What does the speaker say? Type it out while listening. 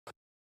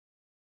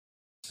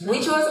We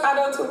chose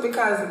adulthood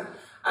because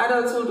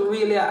adulthood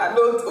really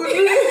adulthood.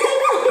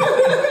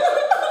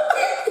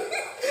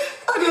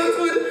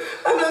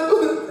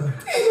 adulthood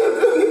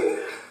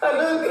are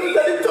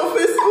the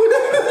toughest food.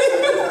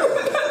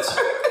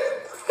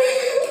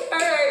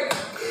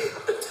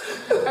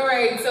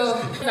 Alright, so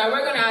now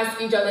we're gonna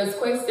ask each other's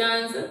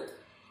questions.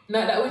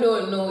 Not that we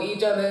don't know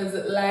each other's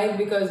life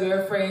because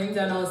we're friends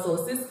and also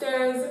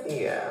sisters.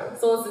 Yeah.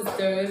 Soul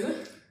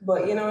sisters.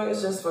 But you know,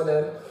 it's just for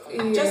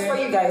just for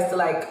you guys to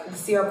like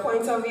see our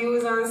point of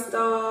views and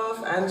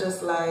stuff, and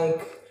just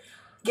like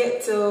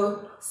get to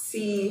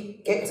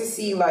see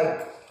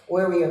like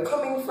where we are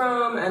coming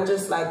from, and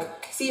just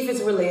like see if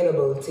it's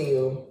relatable to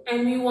you.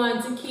 And we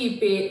want to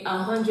keep it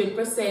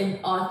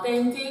 100%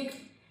 authentic.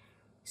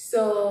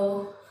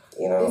 So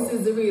you know, this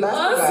is the real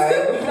us.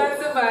 That's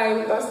the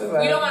vibe. That's the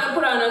vibe. We don't want to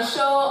put on a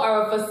show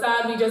or a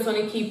facade. We just want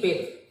to keep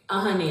it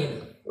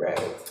 100.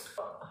 Right.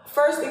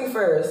 First thing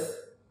first.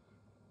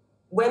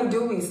 When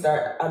do we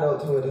start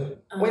adulthood?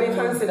 When you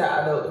consider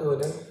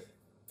adulthood?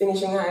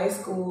 Finishing high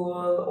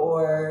school,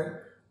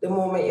 or the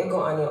moment you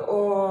go on your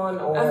own?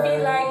 Or I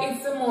feel like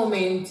it's the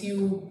moment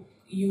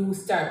you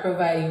start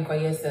providing for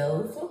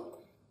yourself.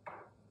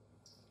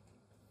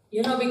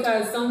 You know,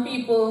 because some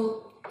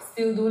people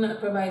still do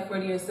not provide for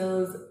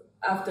themselves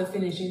after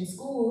finishing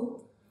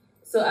school.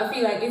 So I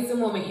feel like it's the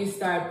moment you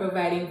start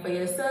providing for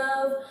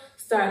yourself,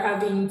 start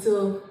having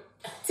to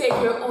take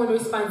your own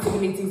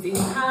responsibilities in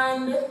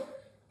hand.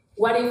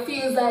 What it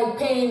feels like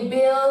paying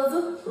bills,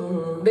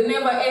 the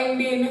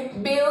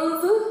never-ending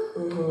bills,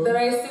 that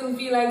I still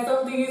feel like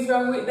something is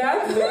wrong with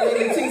that.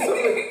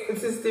 The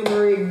system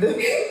rigged.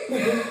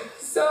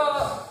 So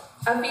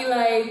I feel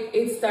like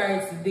it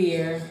starts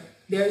there.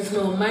 There's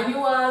no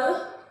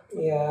manual.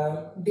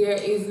 Yeah. There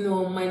is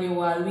no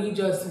manual. We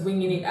just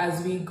winging it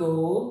as we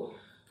go.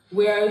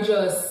 We are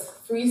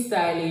just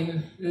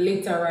freestyling,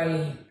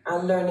 literally.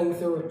 And learning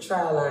through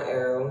trial and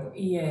error.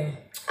 Yeah.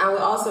 And we're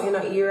also in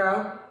an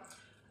era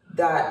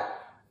that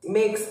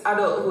makes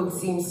adulthood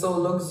seem so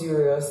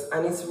luxurious,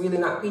 and it's really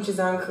not peaches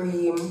and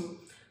cream.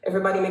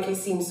 Everybody make it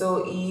seem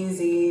so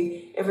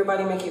easy.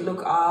 Everybody make it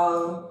look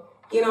all,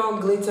 you know,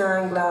 glitter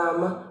and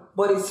glam,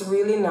 but it's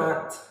really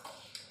not.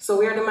 So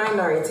we're the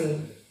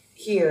minority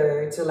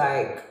here to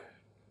like,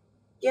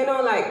 you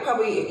know, like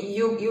probably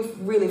you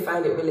really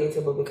find it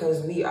relatable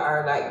because we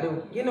are like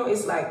the, you know,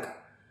 it's like,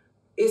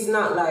 it's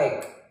not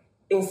like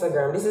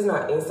Instagram. This is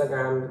not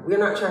Instagram. We're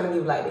not trying to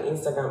give like the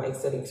Instagram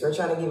aesthetics. We're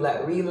trying to give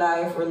like real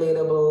life,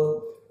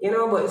 relatable, you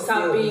know, but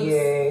still, topics,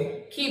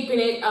 yeah. Keeping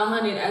it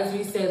 100, as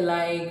we said,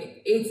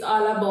 like it's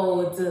all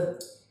about,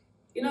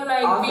 you know,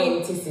 like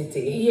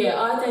authenticity.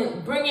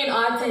 Bringing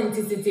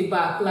authenticity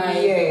back. Like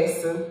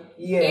yes.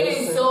 It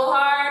is so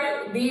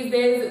hard these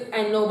days,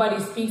 and nobody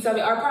speaks of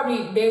it, or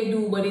probably they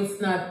do, but it's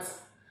not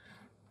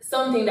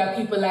something that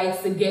people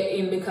like to get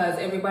in because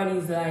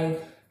everybody's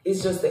like.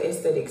 It's just the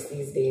aesthetics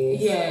these days.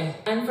 Yeah.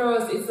 And for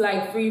us, it's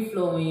like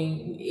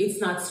free-flowing.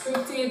 It's not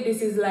scripted.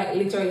 This is like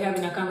literally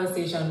having a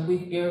conversation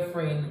with your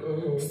friend.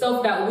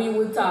 Stuff that we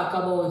would talk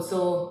about.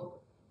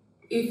 So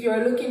if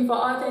you're looking for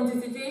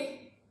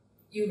authenticity,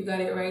 you've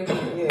got it right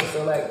here. Yeah,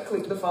 so like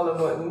click the follow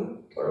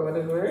button or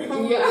whatever.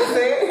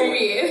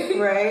 Yeah.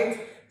 Right?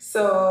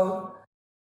 So